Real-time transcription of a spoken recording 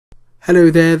Hello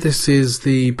there, this is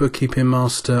the Bookkeeping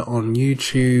Master on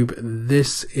YouTube.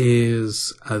 This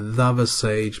is another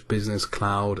Sage Business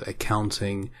Cloud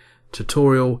accounting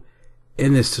tutorial.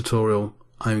 In this tutorial,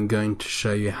 I'm going to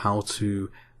show you how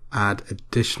to add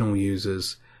additional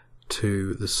users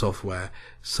to the software,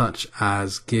 such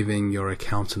as giving your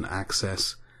accountant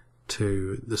access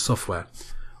to the software.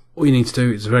 All you need to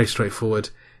do is very straightforward,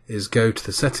 is go to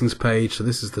the settings page. So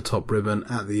this is the top ribbon.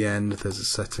 At the end, there's a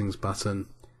settings button.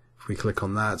 If we click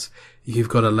on that, if you've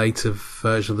got a later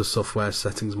version of the software,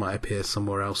 settings might appear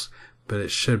somewhere else, but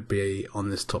it should be on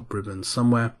this top ribbon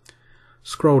somewhere.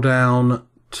 Scroll down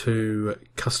to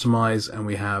customize and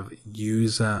we have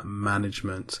user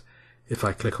management. If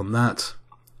I click on that,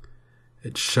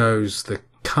 it shows the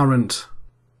current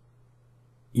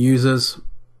users.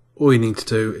 All you need to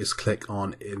do is click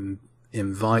on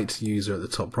invite user at the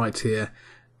top right here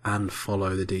and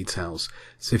follow the details.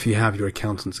 So if you have your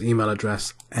accountant's email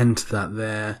address, enter that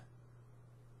there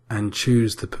and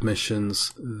choose the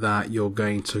permissions that you're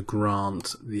going to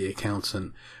grant the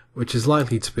accountant, which is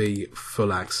likely to be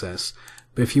full access.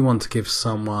 But if you want to give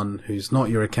someone who's not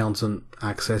your accountant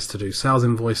access to do sales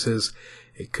invoices,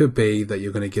 it could be that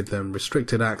you're going to give them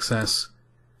restricted access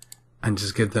and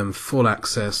just give them full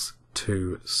access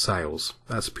to sales.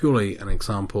 That's purely an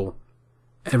example.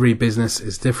 Every business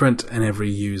is different and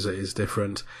every user is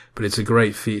different, but it's a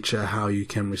great feature how you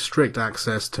can restrict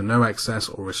access to no access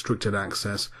or restricted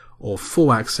access or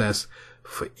full access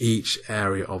for each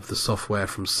area of the software,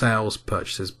 from sales,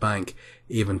 purchases, bank,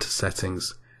 even to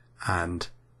settings and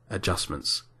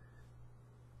adjustments.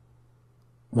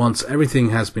 Once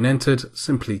everything has been entered,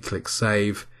 simply click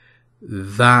save.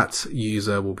 That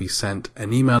user will be sent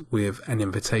an email with an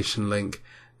invitation link.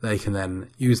 They can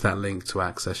then use that link to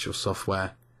access your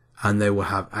software, and they will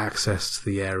have access to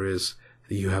the areas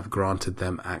that you have granted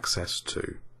them access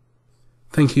to.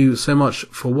 Thank you so much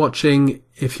for watching.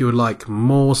 If you would like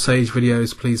more Sage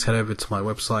videos, please head over to my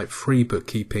website,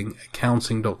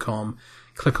 freebookkeepingaccounting.com.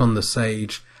 Click on the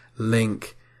Sage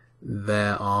link.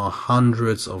 There are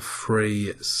hundreds of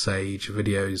free Sage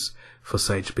videos for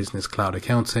Sage Business Cloud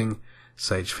Accounting,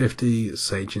 Sage 50,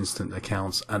 Sage Instant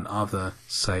Accounts, and other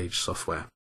Sage software.